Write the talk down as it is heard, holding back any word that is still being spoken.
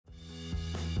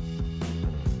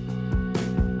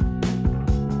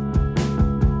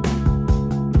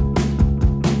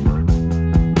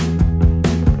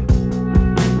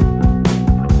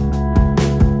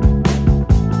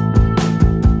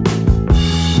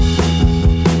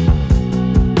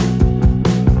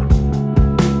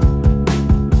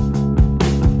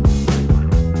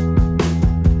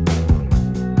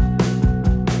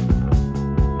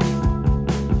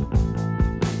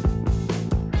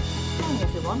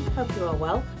everyone, hope you're all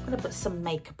well. I'm going to put some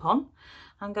makeup on.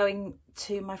 I'm going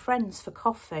to my friend's for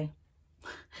coffee.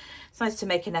 It's nice to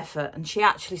make an effort, and she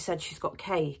actually said she's got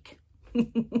cake.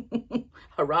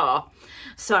 Hurrah.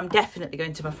 So I'm definitely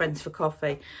going to my friend's for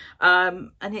coffee,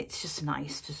 and it's just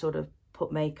nice to sort of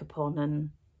put makeup on and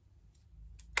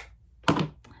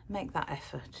make that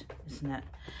effort, isn't it?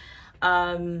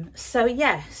 So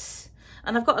yes,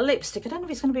 and I've got a lipstick. I don't know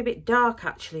if it's going to be a bit dark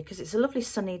actually, because it's a lovely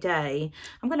sunny day.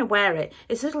 I'm going to wear it.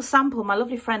 It's a little sample. My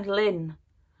lovely friend Lynn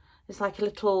is like a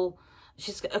little,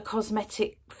 she's a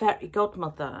cosmetic fairy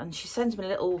godmother, and she sends me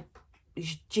little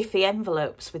jiffy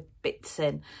envelopes with bits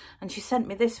in, and she sent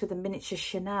me this with a miniature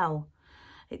Chanel.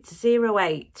 It's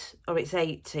 08 or it's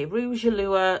 80 Rouge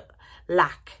Allure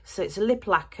Lac, so it's a lip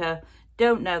lacquer.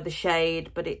 Don't know the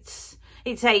shade, but it's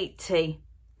 80,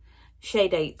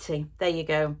 shade 80. There you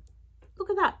go. Look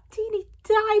at that, teeny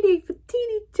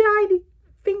tiny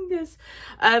fingers.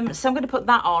 So I'm going to put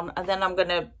that on, and then I'm going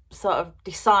to sort of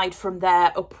decide from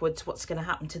there upwards what's going to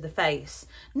happen to the face.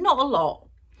 Not a lot,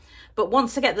 but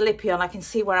once I get the lippy on, I can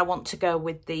see where I want to go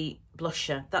with the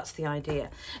blusher. That's the idea.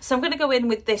 So I'm going to go in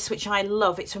with this, which I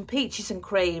love. It's from Peaches and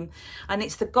Cream, and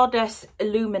it's the Goddess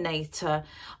Illuminator.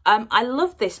 I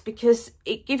love this because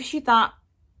it gives you that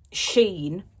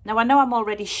sheen. Now, I know I'm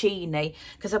already sheeny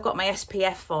because I've got my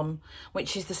SPF on,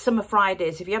 which is the Summer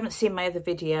Fridays. If you haven't seen my other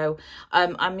video,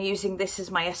 I'm using this as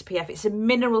my SPF. It's a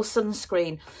mineral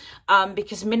sunscreen,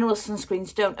 because mineral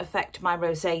sunscreens don't affect my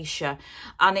rosacea,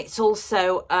 and it's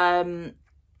also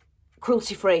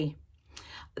cruelty-free.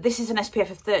 This is an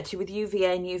SPF of 30 with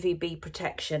UVA and UVB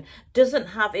protection. Doesn't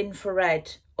have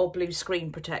infrared or blue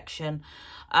screen protection,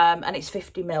 and it's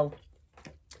 50ml.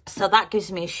 So that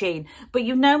gives me a sheen. But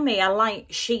you know me, I like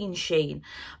sheen.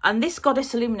 And this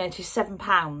Goddess Illuminator is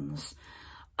 £7.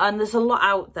 And there's a lot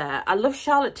out there. I love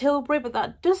Charlotte Tilbury, but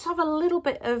that does have a little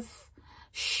bit of,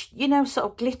 you know, sort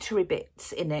of glittery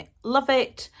bits in it. Love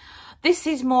it. This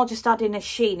is more just adding a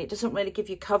sheen. It doesn't really give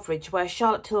you coverage, where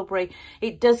Charlotte Tilbury,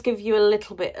 it does give you a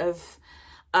little bit of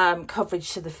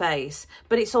coverage to the face.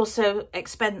 But it's also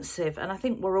expensive. And I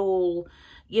think we're all,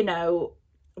 you know,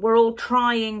 we're all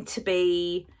trying to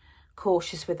be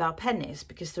cautious with our pennies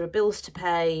because there are bills to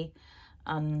pay,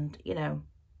 and, you know,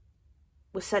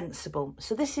 we're sensible.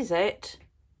 So this is it.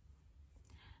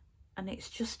 And it's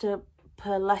just a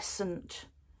pearlescent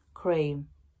cream.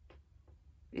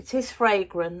 It is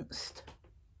fragranced.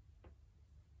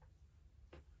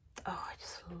 Oh, I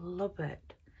just love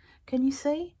it. Can you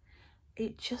see?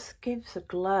 It just gives a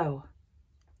glow.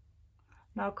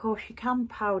 Now, of course, you can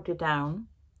powder down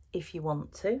if you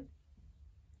want to.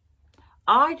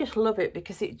 I just love it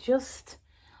because it just,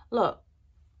 look,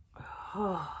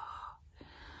 oh.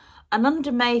 And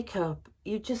under makeup,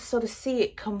 you just sort of see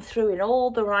it come through in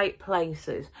all the right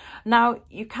places. Now,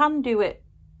 you can do it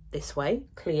this way,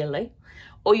 clearly,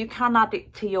 or you can add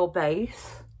it to your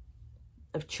base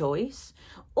of choice,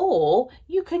 or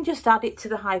you can just add it to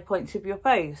the high points of your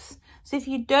face. So if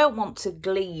you don't want to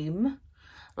gleam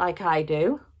like I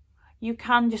do, you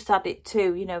can just add it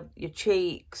to, you know, your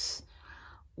cheeks,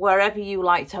 wherever you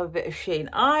like to have a bit of sheen.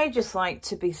 I just like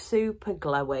to be super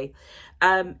glowy.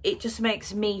 It just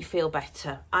makes me feel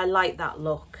better. I like that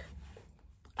look.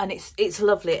 And it's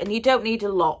lovely. And you don't need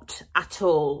a lot at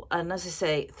all. And as I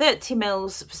say,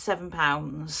 30ml for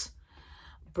 £7.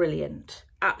 Brilliant.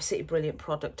 Absolutely brilliant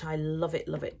product. I love it,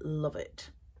 love it, love it.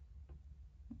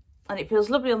 And it feels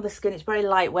lovely on the skin. It's very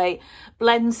lightweight,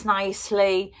 blends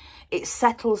nicely, it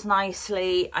settles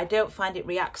nicely. I don't find it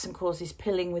reacts and causes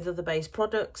pilling with other base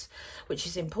products, which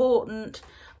is important.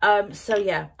 So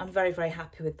yeah, I'm very, very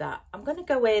happy with that. I'm going to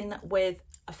go in with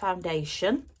a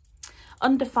foundation,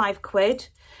 under £5.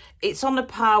 It's on a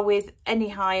par with any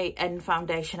high-end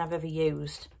foundation I've ever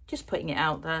used. Just putting it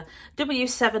out there.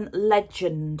 W7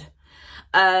 Legend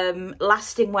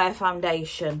Lasting Wear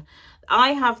Foundation.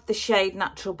 I have the shade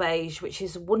Natural Beige, which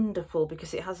is wonderful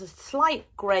because it has a slight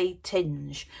grey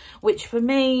tinge, which for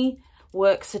me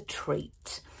works a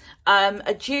treat.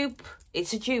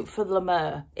 It's a dupe for La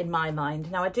Mer in my mind.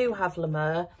 Now, I do have La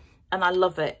Mer and I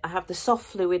love it. I have the Soft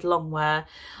Fluid Longwear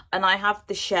and I have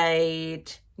the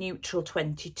shade Neutral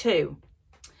 22.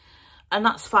 And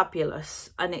that's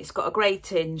fabulous. And it's got a grey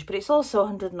tinge, but it's also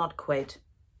 100 and odd quid.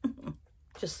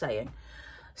 Just saying.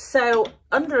 So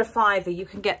under a £5 you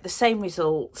can get the same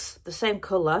results, the same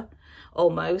colour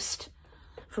almost,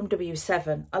 from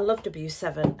W7. I love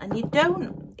W7. And you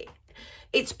don't,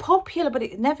 it's popular, but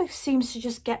it never seems to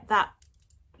just get that,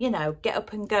 you know, get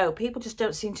up and go. People just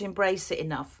don't seem to embrace it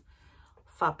enough.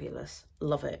 Fabulous.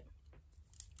 Love it.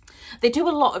 They do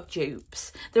a lot of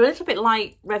dupes. They're a little bit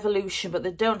like Revolution, but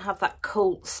they don't have that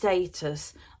cult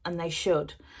status. and they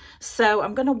should. So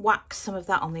I'm going to wax some of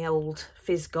that on the old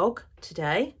Fizzgog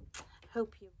today.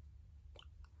 Hope you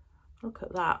look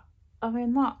at that. I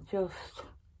mean, that just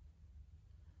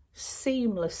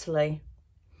seamlessly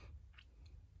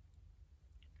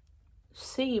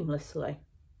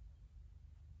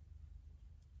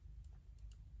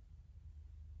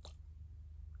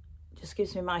just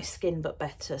gives me my skin but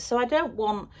better. So I don't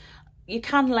want, you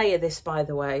can layer this, by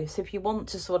the way, so if you want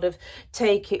to sort of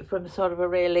take it from sort of a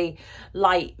really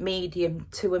light medium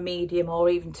to a medium, or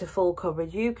even to full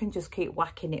coverage, you can just keep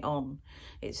whacking it on.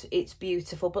 It's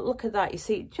beautiful. But look at that, you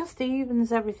see, it just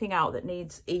evens everything out that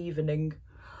needs evening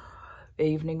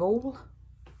all.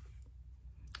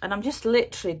 And I'm just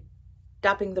literally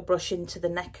dabbing the brush into the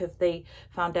neck of the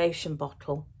foundation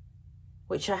bottle,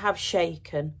 which I have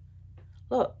shaken.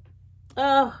 Look,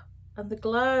 oh, and the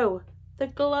glow. The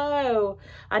glow.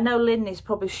 I know Lynn is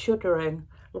probably shuddering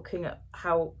looking at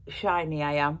how shiny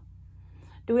I am.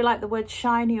 Do we like the word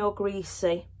shiny or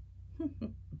greasy?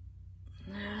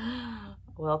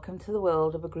 Welcome to the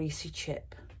world of a greasy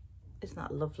chip. Isn't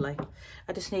that lovely?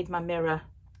 I just need my mirror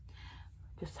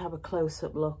just to have a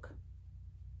close-up look.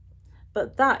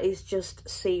 But that is just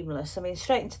seamless. I mean,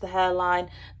 straight into the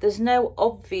hairline. There's no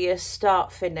obvious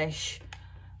start finish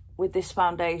with this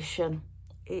foundation.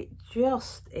 It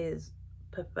just is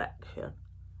perfection,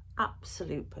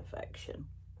 absolute perfection.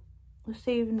 Just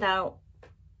evened out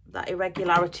that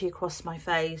irregularity across my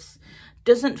face.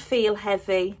 Doesn't feel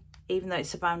heavy, even though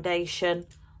it's a foundation.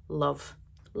 Love,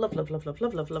 love, love, love, love,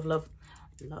 love, love, love, love,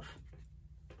 love.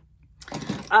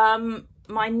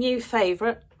 My new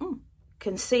favourite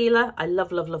concealer. I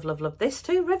love, love, love, love, love this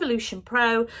too. Revolution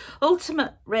Pro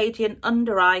Ultimate Radiant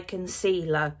Under Eye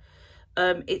Concealer.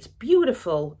 It's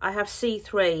beautiful. I have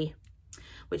C3,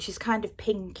 which is kind of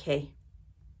pinky.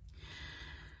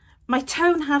 My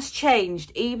tone has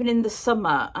changed even in the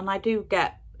summer, and I do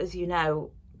get, as you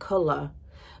know, colour,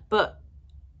 but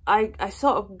I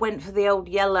sort of went for the old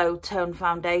yellow tone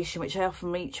foundation, which I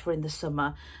often reach for in the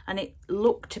summer, and it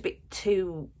looked a bit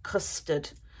too custard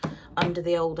under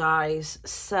the old eyes,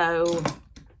 so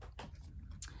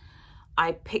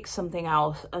I picked something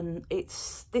else, and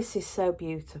this is so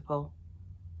beautiful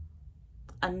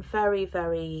and very,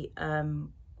 very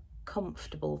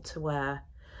comfortable to wear.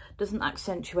 Doesn't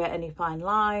accentuate any fine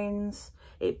lines.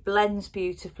 It blends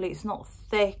beautifully. It's not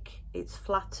thick. It's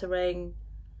flattering.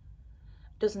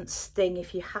 Doesn't sting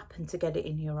if you happen to get it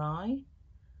in your eye.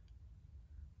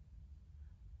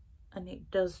 And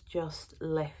it does just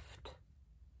lift.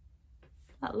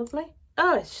 Isn't that lovely?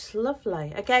 Oh, it's just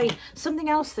lovely. Again, something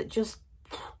else that just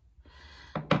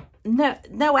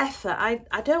no effort.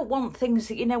 I don't want things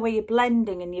that, you know, where you're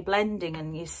blending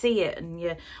and you see it and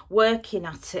you're working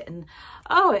at it, and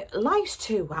oh, life's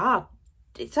too hard.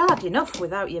 It's hard enough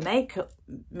without your makeup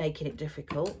making it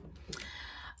difficult.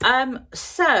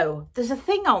 So there's a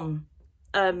thing on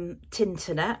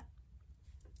Tinternet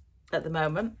at the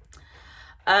moment,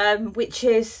 which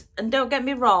is, and don't get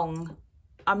me wrong,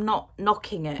 I'm not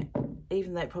knocking it,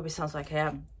 even though it probably sounds like I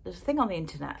am. There's a thing on the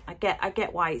internet, I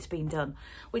get why it's been done,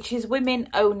 which is women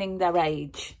owning their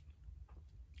age.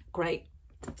 Great,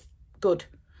 good.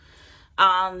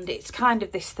 And it's kind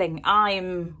of this thing,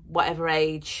 I'm whatever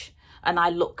age and I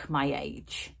look my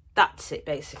age. That's it,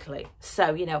 basically.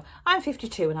 So, you know, I'm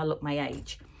 52 and I look my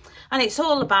age. And it's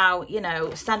all about, you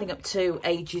know, standing up to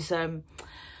ageism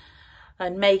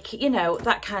and make, you know,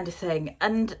 that kind of thing.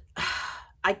 And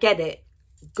I get it.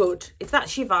 Good. If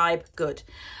that's your vibe, good.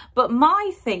 But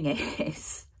my thing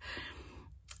is,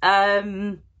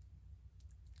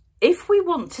 if we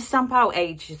want to stamp out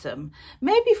ageism,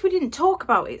 maybe if we didn't talk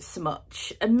about it so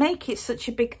much and make it such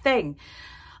a big thing,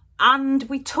 and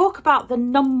we talk about the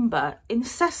number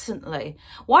incessantly,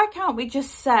 why can't we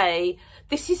just say,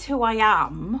 this is who I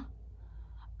am,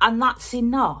 and that's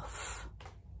enough?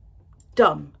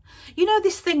 Done. You know,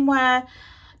 this thing where,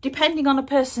 depending on a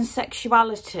person's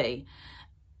sexuality,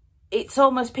 it's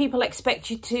almost people expect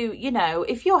you to, you know,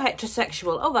 if you're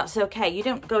heterosexual, oh, that's okay. You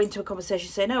don't go into a conversation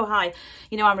saying, oh, hi,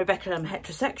 you know, I'm Rebecca, I'm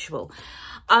heterosexual.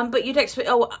 But you'd expect,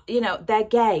 oh, you know, they're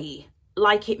gay,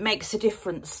 like it makes a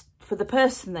difference for the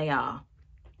person they are.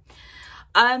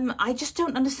 I just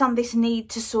don't understand this need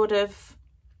to sort of,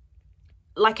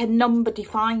 like a number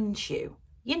defines you,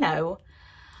 you know.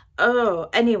 Oh,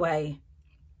 anyway,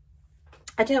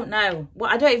 I don't know.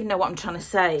 Well, I don't even know what I'm trying to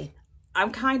say.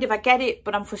 I'm kind of, I get it,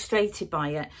 but I'm frustrated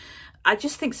by it. I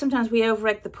just think sometimes we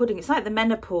over-egg the pudding. It's like the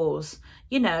menopause,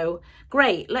 you know,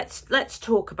 great, let's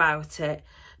talk about it.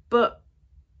 But,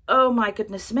 oh my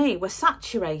goodness me, we're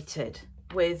saturated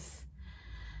with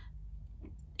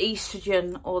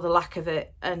estrogen or the lack of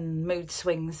it and mood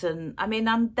swings. And I mean,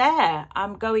 I'm there,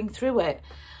 I'm going through it.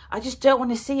 I just don't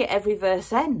want to see it every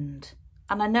verse end.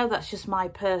 And I know that's just my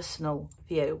personal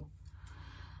view.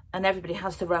 And everybody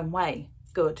has their own way.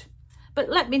 Good. But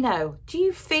let me know, do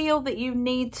you feel that you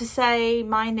need to say,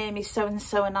 my name is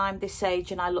so-and-so and I'm this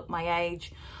age and I look my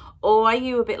age? Or are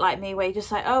you a bit like me where you're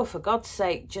just like, oh, for God's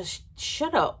sake, just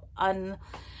shut up and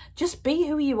just be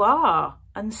who you are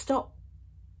and stop.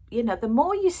 You know, the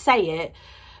more you say it,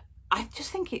 I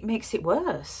just think it makes it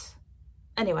worse.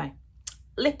 Anyway,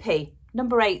 Lippy,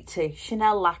 number 80,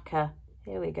 Chanel Lacquer.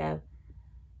 Here we go.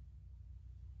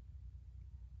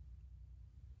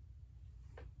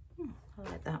 I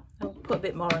like that. I'll put a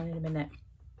bit more on in a minute.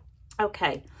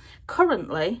 Okay,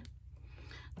 currently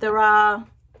there are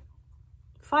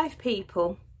 5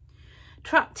 people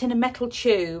trapped in a metal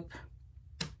tube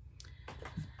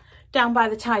down by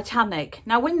the Titanic.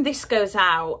 Now, when this goes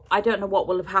out, I don't know what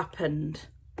will have happened.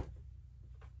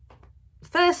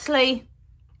 Firstly,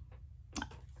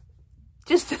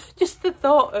 just the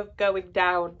thought of going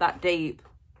down that deep,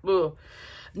 ugh,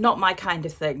 not my kind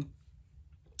of thing.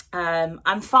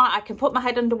 I'm fine. I can put my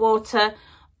head underwater.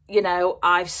 You know,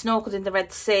 I've snorkeled in the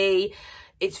Red Sea.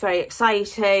 It's very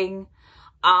exciting.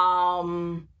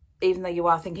 Even though you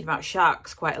are thinking about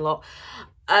sharks quite a lot.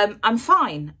 I'm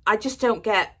fine. I just don't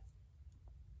get,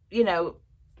 you know,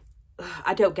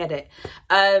 I don't get it.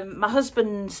 My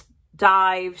husband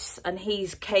dives and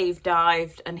he's cave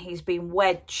dived and he's been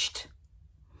wedged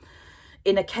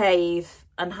in a cave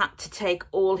and had to take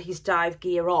all his dive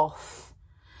gear off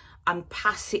and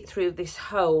pass it through this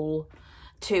hole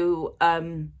to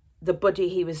the buddy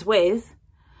he was with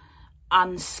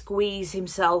and squeeze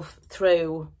himself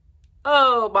through.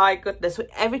 Oh my goodness.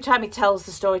 Every time he tells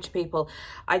the story to people,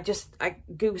 I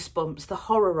goosebumps, the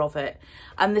horror of it.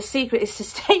 And the secret is to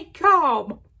stay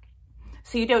calm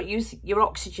so you don't use your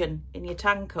oxygen in your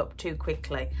tank up too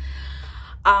quickly.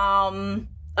 I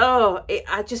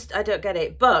don't get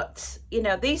it. But, you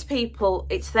know, these people,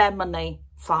 it's their money,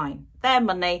 fine. Their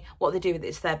money, what they do with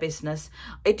it's their business.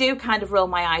 I do kind of roll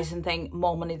my eyes and think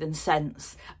more money than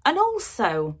sense. And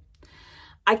also,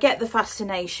 I get the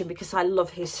fascination because I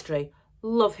love history.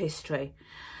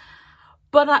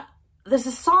 But there's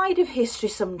a side of history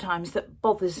sometimes that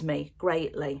bothers me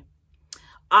greatly.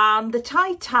 And the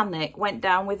Titanic went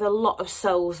down with a lot of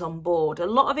souls on board. A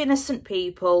lot of innocent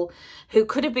people who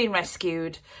could have been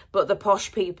rescued, but the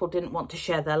posh people didn't want to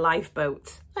share their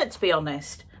lifeboats. Let's be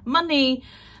honest. Money,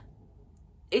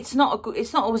 it's not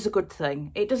always a good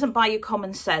thing. It doesn't buy you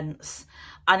common sense,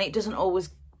 and it doesn't always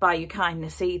buy you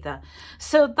kindness either.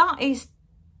 So that is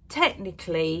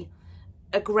technically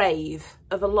a grave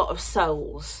of a lot of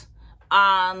souls,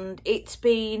 and it's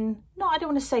been, no, I don't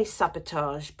want to say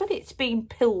sabotage, but it's been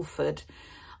pilfered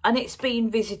and it's been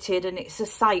visited and it's a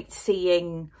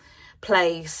sightseeing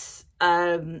place,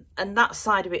 and that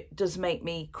side of it does make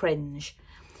me cringe,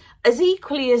 as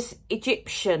equally as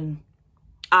Egyptian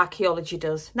archaeology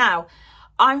does. Now,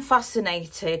 I'm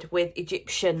fascinated with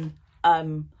Egyptian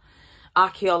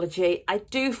archaeology. I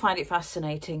do find it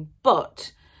fascinating,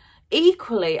 but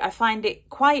equally I find it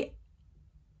quite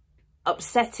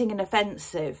upsetting and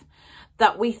offensive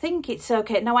that we think it's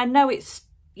okay. Now, I know it's,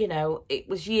 you know, it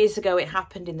was years ago, it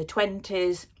happened in the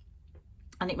 20s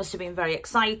and it must have been very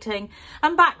exciting,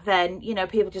 and back then, you know,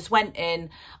 people just went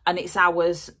in and it's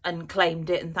ours and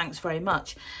claimed it and thanks very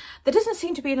much. There doesn't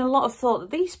seem to be a lot of thought that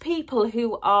these people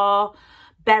who are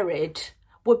buried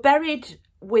were buried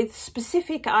with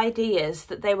specific ideas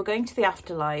that they were going to the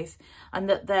afterlife and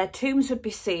that their tombs would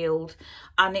be sealed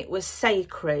and it was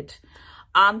sacred.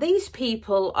 And these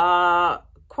people are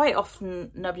quite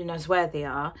often, nobody knows where they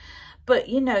are, but,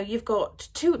 you know, you've got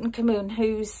Tutankhamun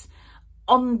who's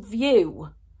on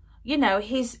view. You know,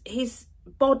 his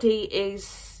body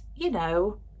is, you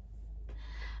know,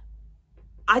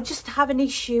 I just have an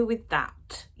issue with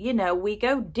that. You know, we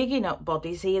go digging up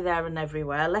bodies here, there and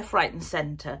everywhere, left, right and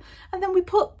centre, and then we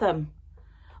put them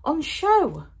on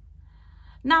show.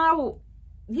 Now,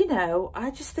 you know,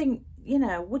 I just think, you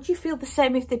know, would you feel the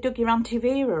same if they dug your Auntie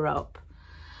Vera up?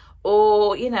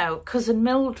 Or, you know, Cousin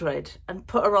Mildred and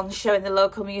put her on show in the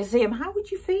local museum? How would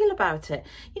you feel about it?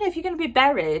 You know, if you're going to be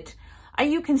buried, are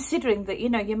you considering that, you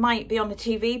know, you might be on a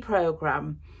TV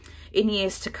programme in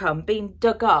years to come being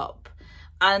dug up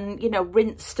and, you know,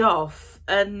 rinsed off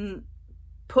and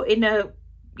put in a,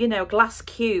 you know, glass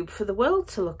cube for the world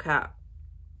to look at?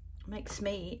 Makes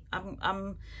me,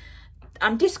 I'm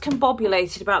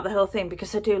discombobulated about the whole thing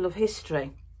because I do love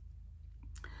history.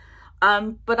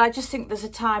 But I just think there's a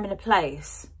time and a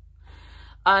place.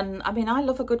 And I mean, I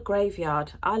love a good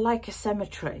graveyard. I like a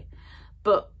cemetery.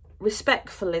 But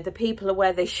respectfully, the people are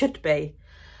where they should be.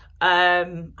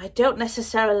 I don't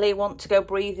necessarily want to go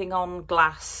breathing on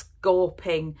glass,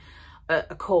 gawping at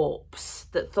a corpse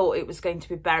that thought it was going to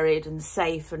be buried and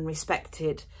safe and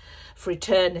respected for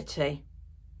eternity.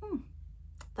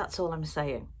 That's all I'm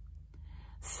saying.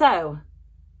 So,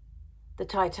 the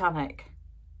Titanic.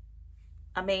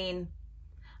 I mean,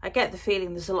 I get the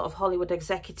feeling there's a lot of Hollywood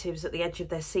executives at the edge of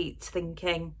their seats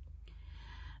thinking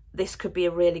this could be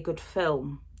a really good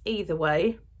film. Either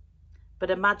way, but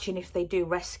imagine if they do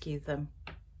rescue them.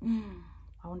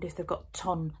 I wonder if they've got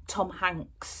Tom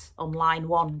Hanks on line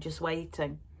 1 just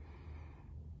waiting.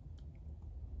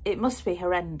 It must be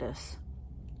horrendous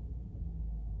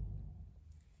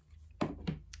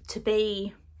to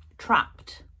be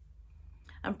trapped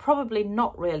and probably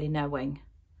not really knowing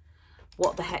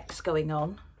what the heck's going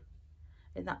on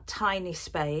in that tiny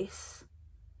space,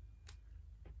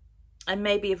 and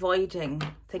maybe avoiding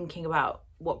thinking about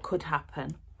what could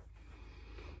happen.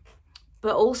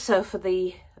 But also for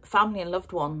the family and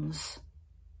loved ones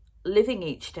living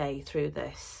each day through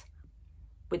this,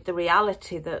 with the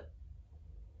reality that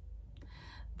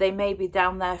they may be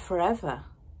down there forever.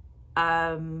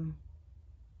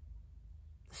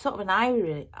 Sort of an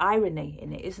irony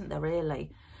in it, isn't there,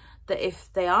 really? That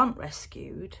if they aren't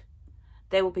rescued,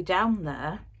 they will be down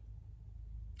there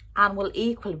and will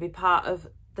equally be part of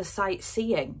the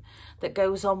sightseeing that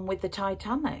goes on with the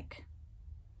Titanic.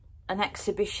 An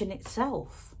exhibition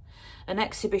itself. An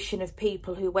exhibition of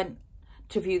people who went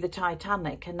to view the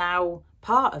Titanic are now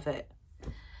part of it.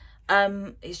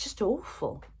 It's just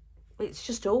awful. It's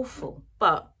just awful.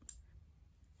 But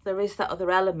there is that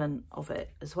other element of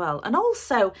it as well. And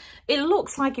also, it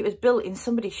looks like it was built in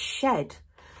somebody's shed.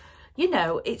 You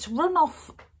know, it's run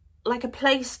off like a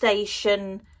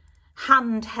PlayStation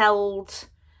handheld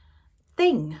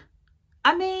thing.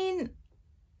 I mean,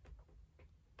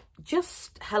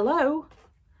 just hello.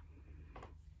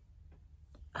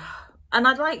 And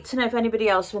I'd like to know if anybody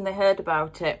else, when they heard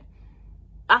about it,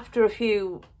 after a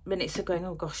few minutes of going,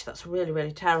 oh gosh, that's really,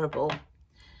 really terrible,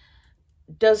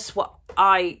 does what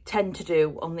I tend to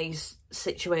do on these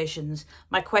situations.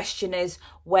 My question is,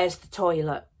 where's the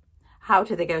toilet? How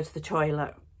do they go to the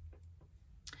toilet?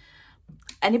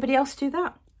 Anybody else do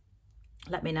that?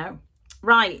 Let me know.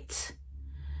 Right.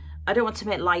 I don't want to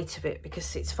make light of it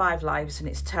because it's 5 lives and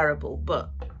it's terrible,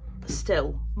 but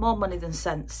still, more money than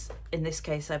sense in this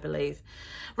case, I believe.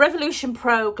 Revolution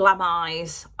Pro Glam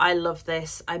Eyes. I love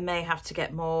this. I may have to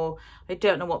get more. I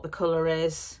don't know what the colour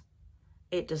is.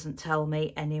 It doesn't tell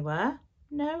me anywhere.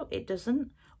 No, it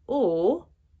doesn't. Or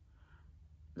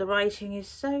the writing is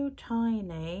so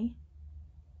tiny.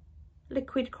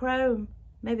 Liquid chrome.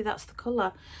 Maybe that's the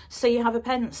colour. So you have a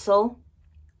pencil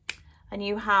and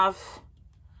you have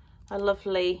a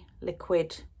lovely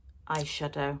liquid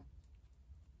eyeshadow.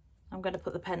 I'm going to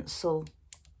put the pencil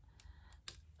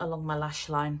along my lash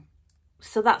line.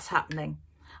 So that's happening.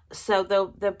 So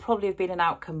there'll probably have been an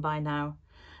outcome by now.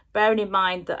 Bearing in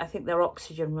mind that I think their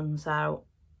oxygen runs out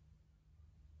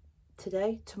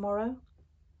today, tomorrow.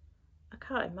 I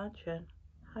can't imagine.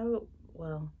 How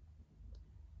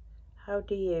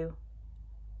do you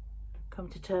come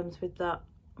to terms with that?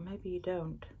 Maybe you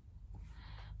don't.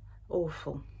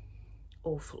 Awful,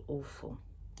 awful, awful.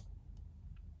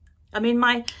 I mean,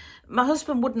 my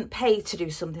husband wouldn't pay to do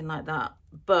something like that,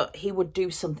 but he would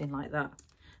do something like that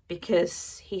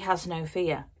because he has no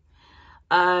fear.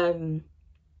 And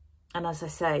as I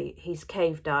say, he's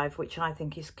cave dive, which I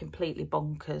think is completely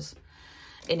bonkers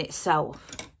in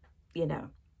itself. You know,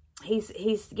 he's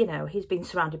been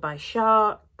surrounded by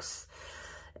sharks.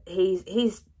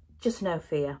 He's just no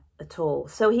fear at all.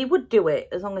 So he would do it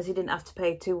as long as he didn't have to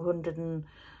pay 200 and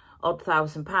odd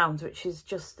 £1,000, which is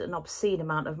just an obscene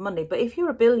amount of money. But if you're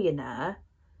a billionaire,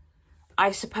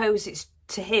 I suppose it's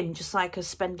to him just like us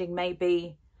spending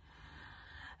maybe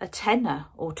a tenner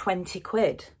or 20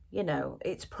 quid. You know,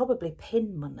 it's probably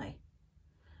pin money.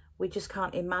 We just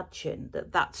can't imagine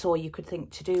that that's all you could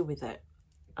think to do with it.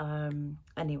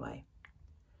 Anyway.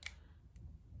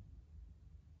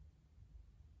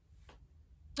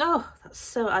 Oh, that's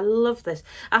so, I love this.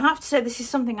 I have to say, this is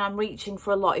something I'm reaching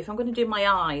for a lot. If I'm going to do my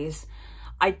eyes,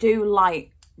 I do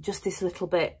like just this little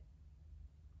bit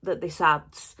that this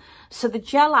adds. So the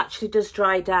gel actually does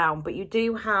dry down, but you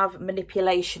do have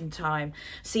manipulation time.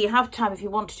 So you have time if you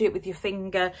want to do it with your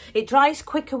finger. It dries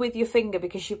quicker with your finger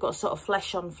because you've got sort of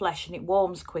flesh on flesh and it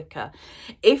warms quicker.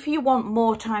 If you want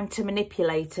more time to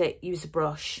manipulate it, use a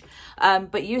brush.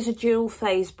 But use a dual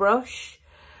phase brush,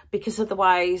 because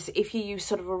otherwise, if you use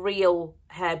sort of a real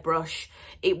hairbrush,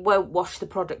 it won't wash the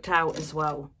product out as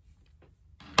well.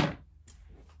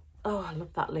 Oh, I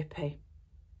love that lippy.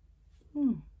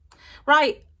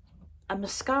 Right, a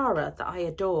mascara that I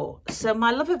adore. So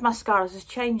my love of mascaras has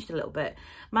changed a little bit.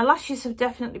 My lashes have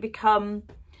definitely become,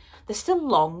 they're still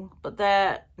long, but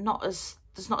they're not as,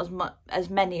 there's not as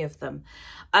many of them.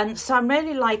 And so I'm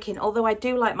really liking, although I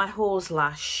do like my Hawes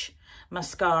Lash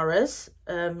mascaras,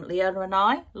 Leona and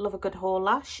I love a good Hawes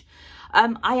Lash.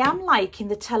 I am liking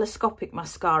the telescopic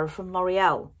mascara from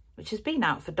L'Oreal, which has been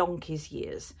out for donkey's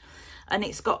years. And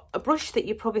it's got a brush that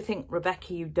you probably think,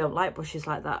 Rebecca, you don't like brushes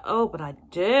like that. Oh, but I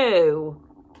do.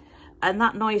 And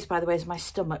that noise, by the way, is my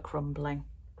stomach rumbling.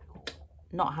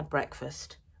 Not had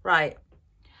breakfast. Right.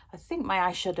 I think my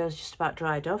eyeshadow is just about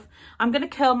dried off. I'm going to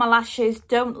curl my lashes.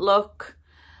 Don't look.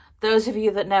 Those of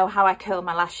you that know how I curl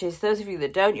my lashes, those of you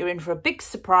that don't, you're in for a big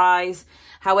surprise.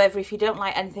 However, if you don't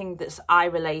like anything that's eye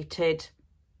related,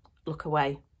 look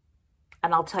away.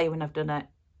 And I'll tell you when I've done it.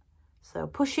 So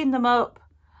pushing them up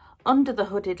under the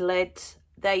hooded lids.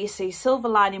 There you see, silver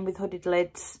lining with hooded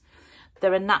lids.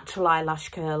 They're a natural eyelash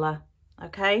curler,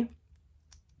 okay?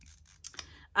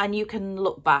 And you can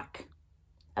look back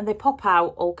and they pop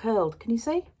out all curled. Can you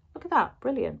see? Look at that,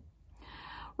 brilliant.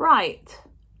 Right,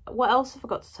 what else have I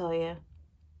got to tell you?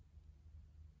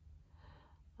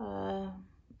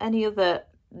 Any other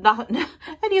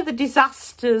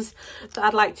disasters that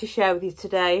I'd like to share with you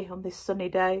today on this sunny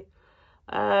day?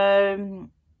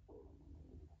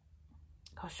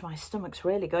 Gosh, my stomach's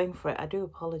really going for it. I do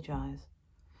apologise.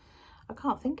 I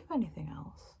can't think of anything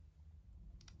else.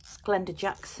 Glenda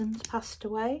Jackson's passed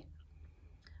away.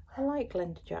 I like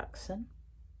Glenda Jackson.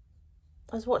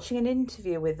 I was watching an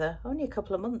interview with her only a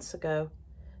couple of months ago.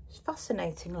 She's a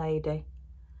fascinating lady.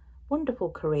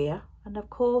 Wonderful career. And of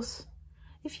course,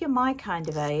 if you're my kind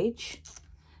of age,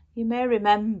 you may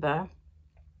remember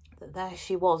that there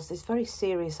she was, this very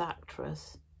serious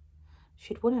actress.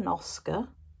 She'd won an Oscar.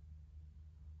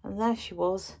 And there she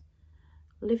was,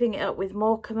 living it up with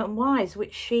Morecambe and Wise,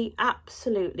 which she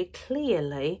absolutely,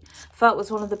 clearly felt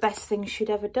was one of the best things she'd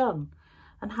ever done.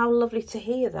 And how lovely to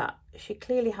hear that. She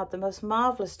clearly had the most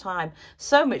marvellous time.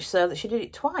 So much so that she did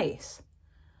it twice.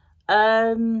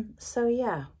 So,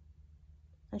 yeah.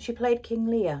 And she played King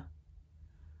Lear.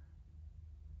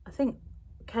 I think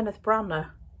Kenneth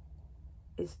Branagh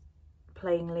is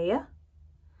playing Lear.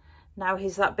 Now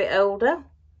he's that bit older.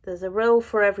 There's a role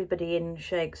for everybody in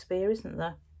Shakespeare, isn't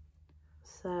there?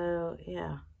 So,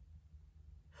 yeah.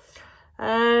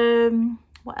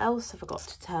 What else have I got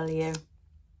to tell you?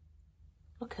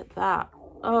 Look at that.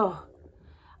 Oh,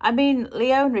 I mean,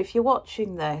 Leona, if you're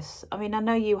watching this, I mean, I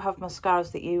know you have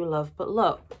mascaras that you love, but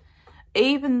look,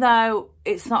 even though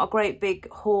it's not a great big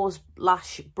Hawes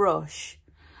Lash brush,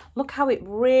 look how it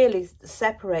really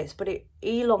separates, but it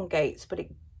elongates, but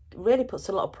it really puts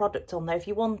a lot of product on there if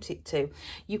you want it to.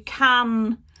 You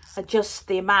can adjust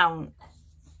the amount.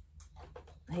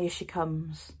 Here she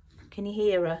comes. Can you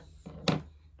hear her?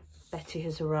 Betty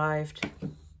has arrived.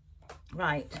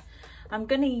 Right, I'm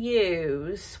going to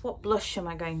use, what blush am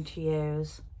I going to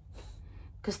use?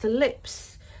 Because the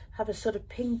lips have a sort of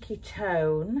pinky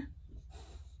tone,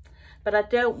 but I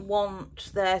don't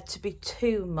want there to be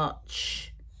too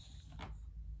much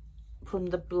from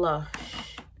the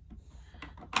blush.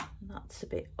 That's a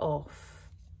bit off.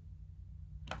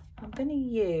 I'm going to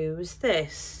use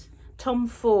this Tom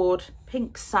Ford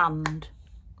Pink Sand.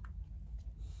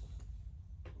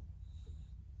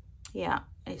 Yeah,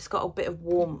 it's got a bit of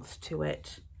warmth to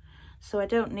it. So I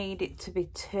don't need it to be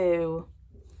too...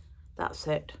 That's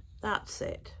it. That's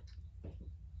it.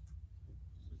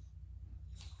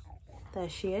 There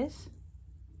she is.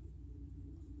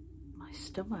 My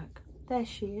stomach. There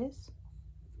she is.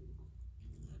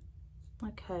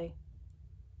 Okay.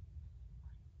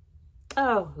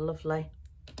 Oh, lovely.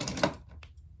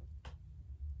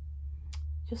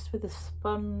 Just with a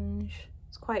sponge.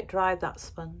 It's quite dry, that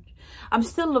sponge. I'm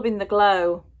still loving the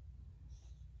glow.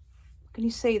 Can you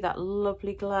see that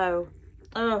lovely glow?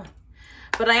 Oh,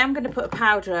 but I am going to put a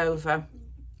powder over.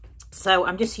 So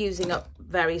I'm just using up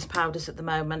various powders at the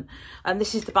moment. And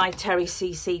this is the By Terry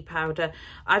CC powder.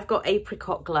 I've got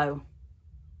Apricot Glow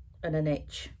and an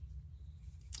itch.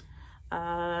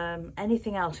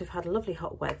 Anything else? We've had lovely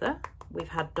hot weather. We've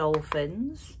had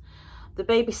dolphins. The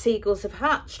baby seagulls have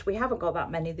hatched. We haven't got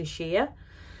that many this year.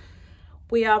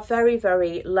 We are very,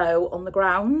 very low on the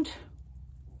ground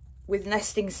with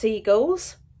nesting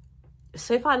seagulls.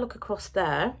 So if I look across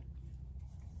there,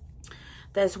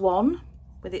 there's one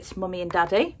with its mummy and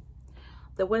daddy.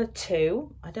 There were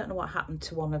two. I don't know what happened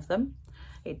to one of them.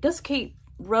 It does keep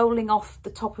rolling off the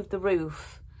top of the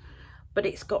roof, but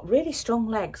it's got really strong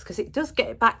legs because it does get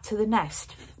it back to the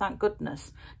nest, thank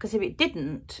goodness. Because if it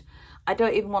didn't, I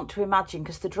don't even want to imagine,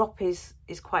 because the drop is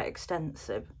quite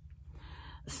extensive.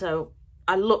 So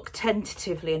I look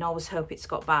tentatively and always hope it's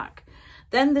got back.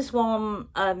 Then there's one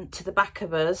to the back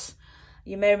of us.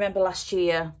 You may remember last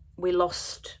year we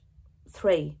lost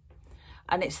 3.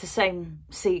 And it's the same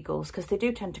seagulls, because they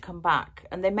do tend to come back,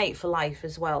 and they mate for life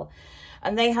as well.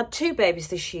 And they had 2 babies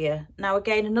this year. Now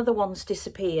again, another one's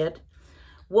disappeared.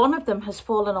 One of them has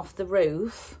fallen off the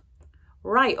roof,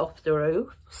 right off the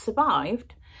roof,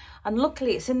 survived. And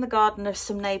luckily it's in the garden of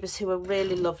some neighbours who are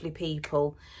really lovely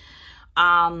people.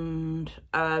 And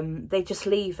they just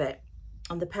leave it.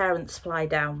 And the parents fly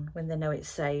down when they know it's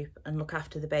safe and look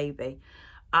after the baby.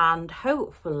 And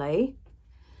hopefully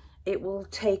it will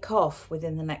take off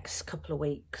within the next couple of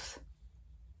weeks,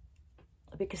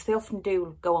 because they often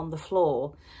do go on the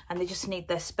floor and they just need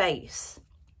their space.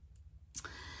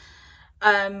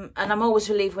 And I'm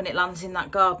always relieved when it lands in that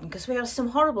garden, because we have some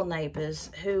horrible neighbours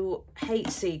who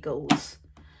hate seagulls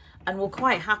and will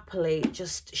quite happily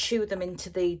just shoo them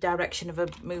into the direction of a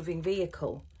moving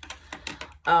vehicle.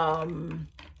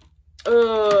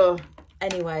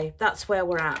 Anyway, that's where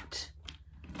we're at.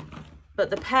 But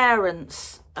the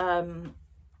parents, I mean,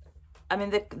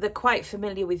 they're quite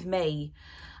familiar with me,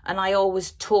 and I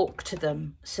always talk to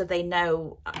them so they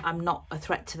know I'm not a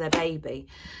threat to their baby.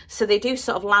 So they do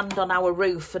sort of land on our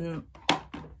roof and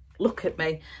look at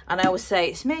me, and I always say,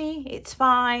 it's me, it's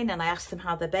fine. And I ask them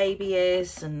how their baby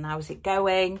is and how's it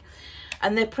going.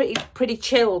 And they're pretty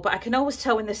chill, but I can always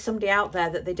tell when there's somebody out there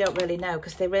that they don't really know,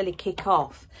 because they really kick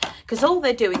off. Because all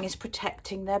they're doing is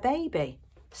protecting their baby.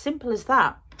 Simple as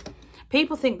that.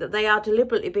 People think that they are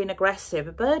deliberately being aggressive.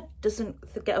 A bird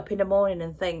doesn't get up in the morning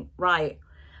and think, right,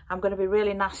 I'm going to be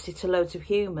really nasty to loads of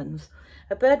humans.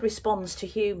 A bird responds to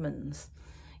humans.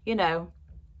 You know,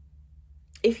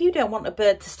 if you don't want a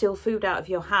bird to steal food out of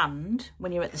your hand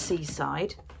when you're at the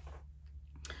seaside,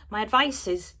 my advice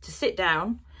is to sit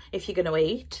down if you're going to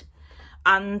eat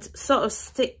and sort of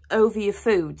sit over your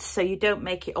food so you don't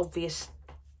make it obvious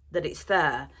that it's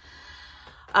there.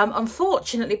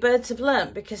 Unfortunately, birds have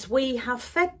learnt, because we have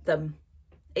fed them.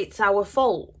 It's our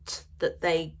fault that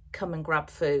they come and grab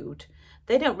food.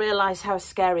 They don't realise how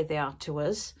scary they are to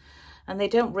us, and they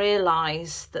don't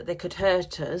realise that they could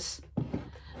hurt us.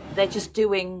 They're just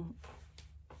doing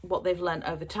what they've learnt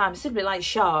over time. It's a bit like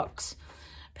sharks.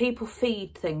 People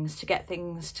feed things to get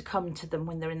things to come to them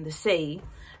when they're in the sea,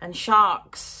 and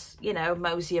sharks, you know,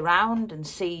 mosey around and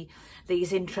see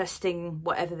these interesting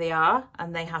whatever they are,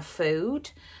 and they have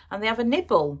food and they have a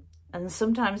nibble, and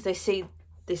sometimes they see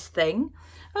this thing,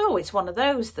 oh, it's one of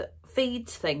those that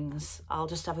feeds things, I'll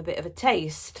just have a bit of a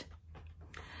taste.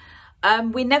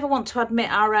 We never want to admit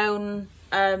our own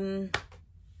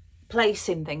place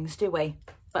in things, do we?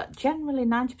 But generally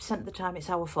 90% of the time it's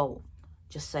our fault,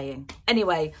 just saying.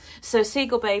 Anyway, so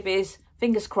seagull babies,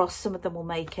 fingers crossed some of them will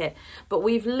make it, but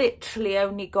we've literally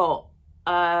only got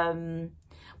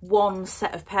one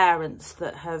set of parents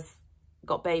that have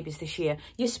got babies this year.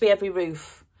 Used to be every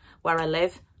roof where I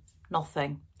live,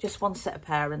 nothing. Just one set of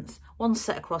parents, one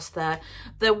set across there.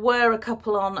 There were a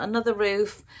couple on another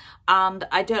roof, and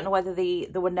I don't know whether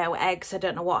there were no eggs. I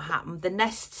don't know what happened. The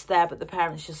nest's there, but the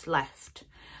parents just left.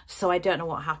 So I don't know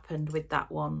what happened with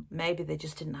that one. Maybe they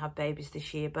just didn't have babies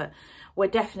this year, but we're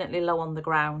definitely low on the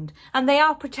ground. And they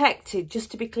are protected, just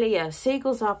to be clear.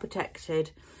 Seagulls are protected.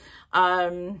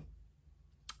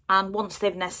 And once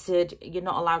they've nested, you're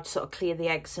not allowed to sort of clear the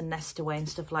eggs and nest away and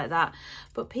stuff like that.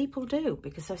 But people do,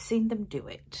 because I've seen them do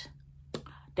it.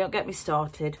 Don't get me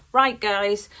started. Right,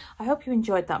 guys, I hope you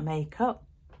enjoyed that makeup.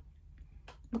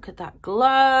 Look at that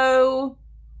glow.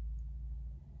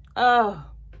 Oh,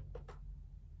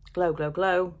 glow, glow,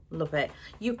 glow. Love it.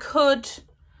 You could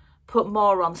put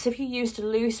more on. So if you used a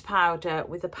loose powder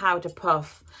with a powder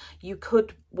puff, you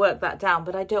could work that down,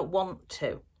 but I don't want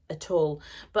to at all.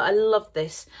 But I love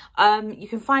this. You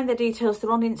can find their details.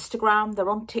 They're on Instagram, they're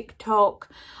on TikTok.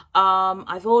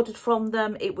 I've ordered from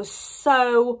them. It was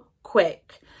so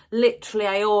quick. Literally,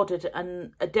 I ordered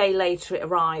and a day later it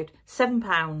arrived.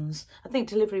 £7. I think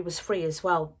delivery was free as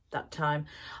well that time.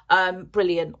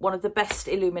 Brilliant. One of the best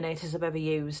illuminators I've ever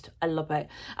used. I love it.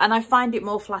 And I find it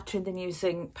more flattering than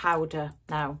using powder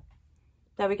now.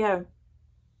 There we go.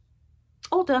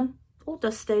 All done. All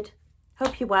dusted.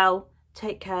 Hope you're well.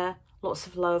 Take care. Lots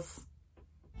of love.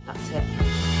 That's it.